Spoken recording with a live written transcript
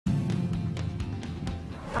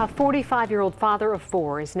A 45-year-old father of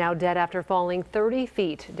four is now dead after falling 30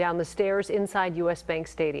 feet down the stairs inside U.S. Bank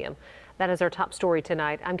Stadium. That is our top story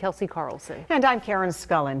tonight. I'm Kelsey Carlson. And I'm Karen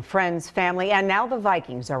Scullin. Friends, family, and now the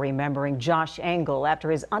Vikings are remembering Josh Engle after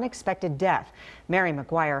his unexpected death. Mary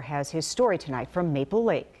McGuire has his story tonight from Maple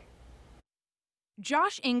Lake.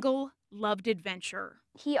 Josh Engle loved adventure.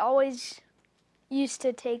 He always used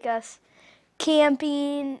to take us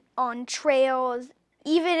camping on trails,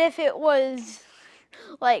 even if it was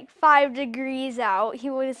like 5 degrees out. He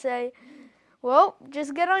would say, well,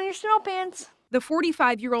 just get on your snow pants. The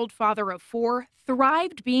 45-year-old father of four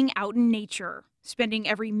thrived being out in nature, spending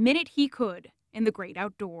every minute he could in the great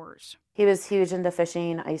outdoors. He was huge into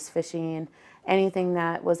fishing, ice fishing, anything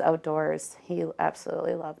that was outdoors, he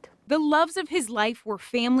absolutely loved. The loves of his life were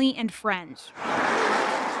family and friends.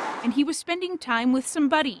 And he was spending time with some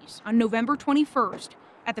buddies on November 21st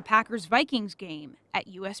at the Packers-Vikings game at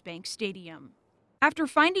U.S. Bank Stadium. After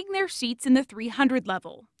finding their seats in the 300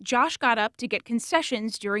 level, Josh got up to get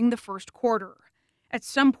concessions during the first quarter. At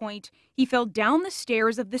some point, he fell down the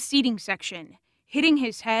stairs of the seating section, hitting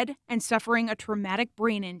his head and suffering a traumatic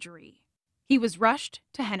brain injury. He was rushed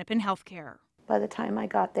to Hennepin Healthcare. By the time I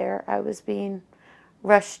got there, I was being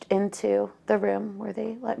rushed into the room where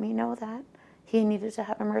they let me know that he needed to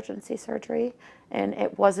have emergency surgery, and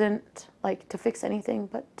it wasn't like to fix anything,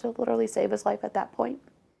 but to literally save his life at that point.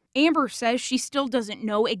 Amber says she still doesn't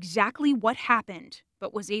know exactly what happened,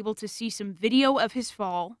 but was able to see some video of his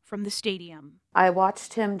fall from the stadium. I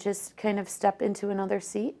watched him just kind of step into another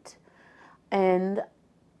seat, and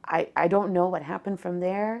I don't know what happened from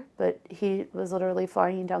there, but he was literally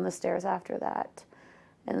flying down the stairs after that,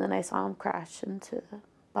 and then I saw him crash into the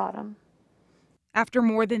bottom. After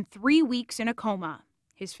more than 3 weeks in a coma,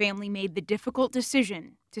 his family made the difficult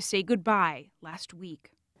decision to say goodbye last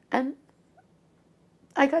week. And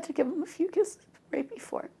I got to give him a few kisses right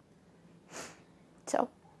before. So,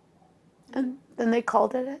 and then they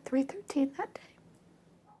called it at 3:13 that day.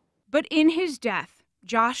 But in his death,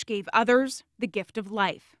 Josh gave others the gift of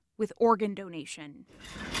life with organ donation.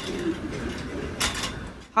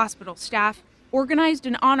 Hospital staff organized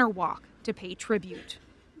an honor walk to pay tribute.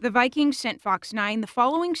 The Vikings sent Fox 9 the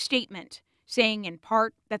following statement, saying in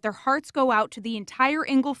part that their hearts go out to the entire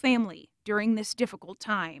Engle family during this difficult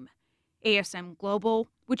time. ASM Global,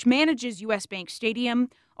 which manages U.S. Bank Stadium,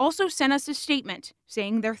 also sent us a statement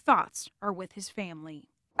saying their thoughts are with his family.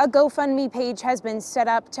 A GoFundMe page has been set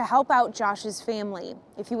up to help out Josh's family.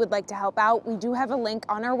 If you would like to help out, we do have a link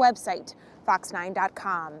on our website,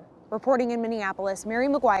 fox9.com. Reporting in Minneapolis, Mary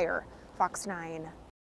McGuire, Fox 9.